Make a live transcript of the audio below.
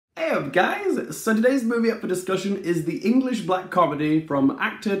Hey up guys! So today's movie up for discussion is the English black comedy from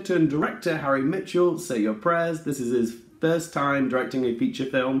actor turned director Harry Michell, Say Your Prayers. This is his first time directing a feature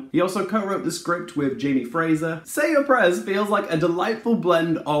film. He also co-wrote the script with Jamie Fraser. Say Your Prayers feels like a delightful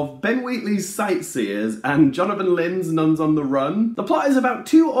blend of Ben Wheatley's Sightseers and Jonathan Lynn's Nuns on the Run. The plot is about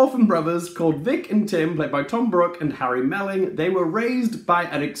two orphan brothers called Vic and Tim, played by Tom Brooke and Harry Melling. They were raised by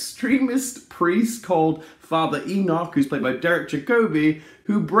an extremist priest called Father Enoch, who's played by Jacobi,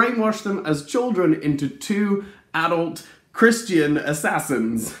 who brainwashed them as children into two adult Christian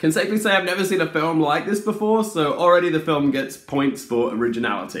assassins. Can safely say I've never seen a film like this before, so already the film gets points for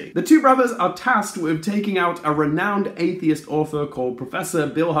originality. The two brothers are tasked with taking out a renowned atheist author called Professor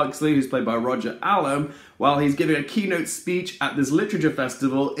Bill Huxley, who's played by Roger Allam, while he's giving a keynote speech at this literature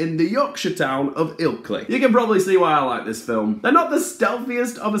festival in the Yorkshire town of Ilkley. You can probably see why I like this film. They're not the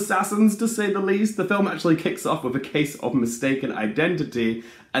stealthiest of assassins, to say the least. The film actually kicks off with a case of mistaken identity,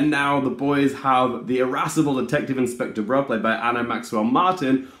 and now the boys have the irascible Detective Inspector Brooke, played by Maxwell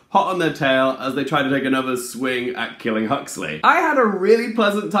Martin, hot on their tail as they try to take another swing at killing Huxley. I had a really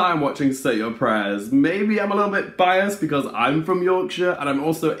pleasant time watching Say Your Prayers. Maybe I'm a little bit biased because I'm from Yorkshire and I'm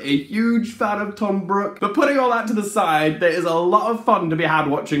also a huge fan of Tom Brooke, but putting all that to the side, there is a lot of fun to be had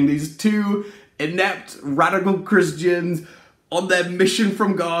watching these two inept radical Christians on their mission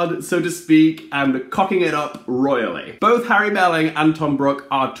from God, so to speak, and cocking it up royally. Both Harry Melling and Tom Brooke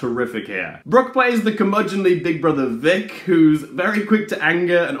are terrific here. Brooke plays the curmudgeonly big brother Vic, who's very quick to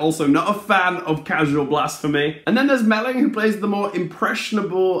anger and also not a fan of casual blasphemy. And then there's Melling, who plays the more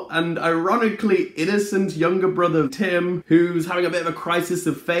impressionable and ironically innocent younger brother Tim, who's having a bit of a crisis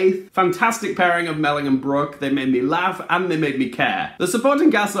of faith. Fantastic pairing of Melling and Brooke. They made me laugh and they made me care. The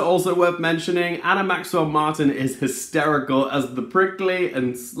supporting cast are also worth mentioning. Maxwell Martin is hysterical as the prickly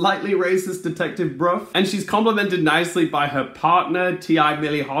and slightly racist Detective Bruff, and she's complemented nicely by her partner, T.I.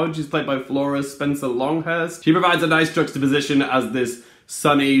 Millie Hodge, who's played by Flora's Spencer-Longhurst. She provides a nice juxtaposition as this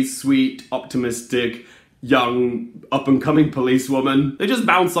sunny, sweet, optimistic, young, up-and-coming policewoman. They just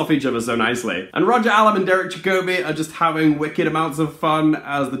bounce off each other so nicely. And Roger Allam and Derek Jacobi are just having wicked amounts of fun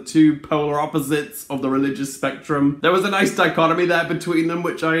as the two polar opposites of the religious spectrum. There was a nice dichotomy there between them,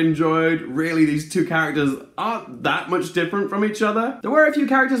 which I enjoyed. Really, these two characters aren't that much different from each other. There were a few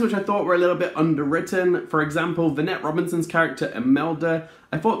characters which I thought were a little bit underwritten. For example, Vinette Robinson's character, Imelda.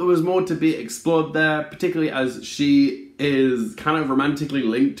 I thought there was more to be explored there, particularly as she is kind of romantically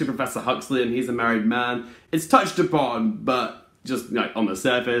linked to Professor Huxley and he's a married man. It's touched upon, but just like on the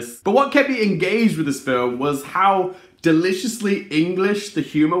surface. But what kept me engaged with this film was how deliciously English the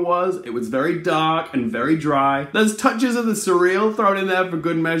humor was. It was very dark and very dry. There's touches of the surreal thrown in there for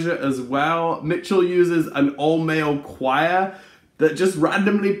good measure as well. Mitchell uses an all-male choir that just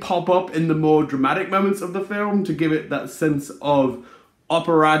randomly pop up in the more dramatic moments of the film to give it that sense of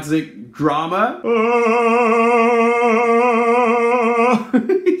operatic drama.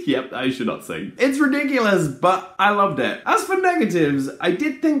 Yep, I should not sing. It's ridiculous, but I loved it. As for negatives, I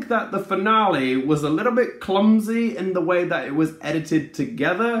did think that the finale was a little bit clumsy in the way that it was edited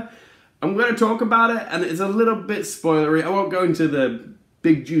together. I'm going to talk about it, and it's a little bit spoilery. I won't go into the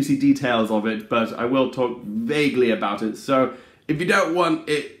big juicy details of it, but I will talk vaguely about it. So if you don't want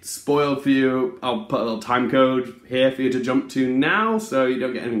it spoiled for you, I'll put a little time code here for you to jump to now so you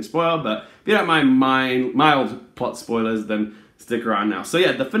don't get anything spoiled, but if you don't mind mild plot spoilers, then stick around now. So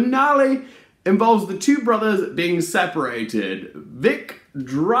yeah, the finale involves the two brothers being separated. Vic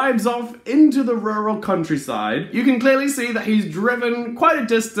drives off into the rural countryside. You can clearly see that he's driven quite a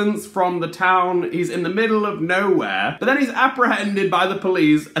distance from the town. He's in the middle of nowhere, but then he's apprehended by the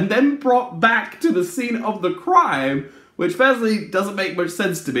police and then brought back to the scene of the crime, which firstly doesn't make much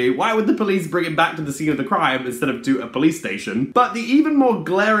sense to me. Why would the police bring him back to the scene of the crime instead of to a police station? But the even more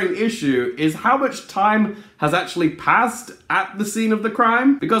glaring issue is how much time has actually passed at the scene of the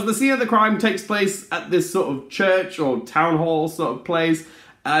crime. Because the scene of the crime takes place at this sort of church or town hall sort of place,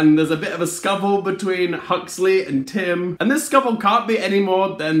 and there's a bit of a scuffle between Huxley and Tim, and this scuffle can't be any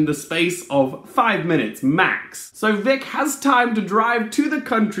more than the space of 5 minutes max. So Vic has time to drive to the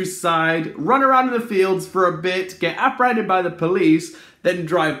countryside, run around in the fields for a bit, get apprehended by the police, then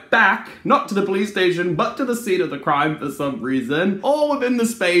drive back, not to the police station, but to the scene of the crime for some reason, all within the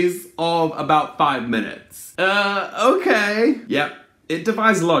space of about 5 minutes. Okay. Yep. It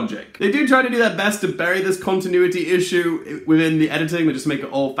defies logic. They do try to do their best to bury this continuity issue within the editing. They just make it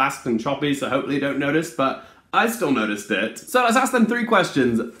all fast and choppy, so hopefully you don't notice, but I still noticed it. So let's ask them 3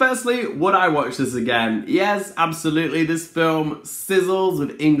 questions. Firstly, would I watch this again? Yes, absolutely. This film sizzles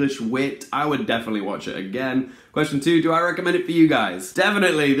with English wit. I would definitely watch it again. Question 2, do I recommend it for you guys?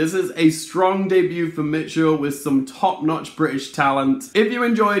 Definitely. This is a strong debut for Mitchell with some top-notch British talent. If you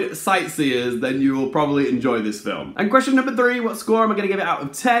enjoyed Sightseers, then you will probably enjoy this film. And question number 3, what score am I going to give it out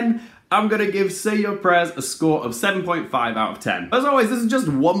of 10? I'm gonna give Say Your Prayers a score of 7.5 out of 10. As always, this is just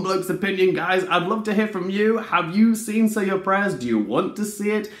one bloke's opinion, guys. I'd love to hear from you. Have you seen Say Your Prayers? Do you want to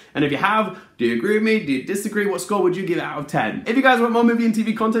see it? And if you have, do you agree with me? Do you disagree? What score would you give it out of 10? If you guys want more movie and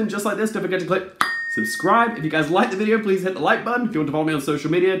TV content just like this, don't forget to click subscribe. If you guys like the video, please hit the like button. If you want to follow me on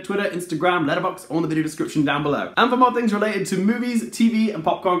social media, Twitter, Instagram, Letterboxd, all in the video description down below. And for more things related to movies, TV, and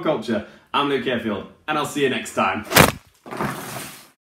popcorn culture, I'm Luke Carefield, and I'll see you next time.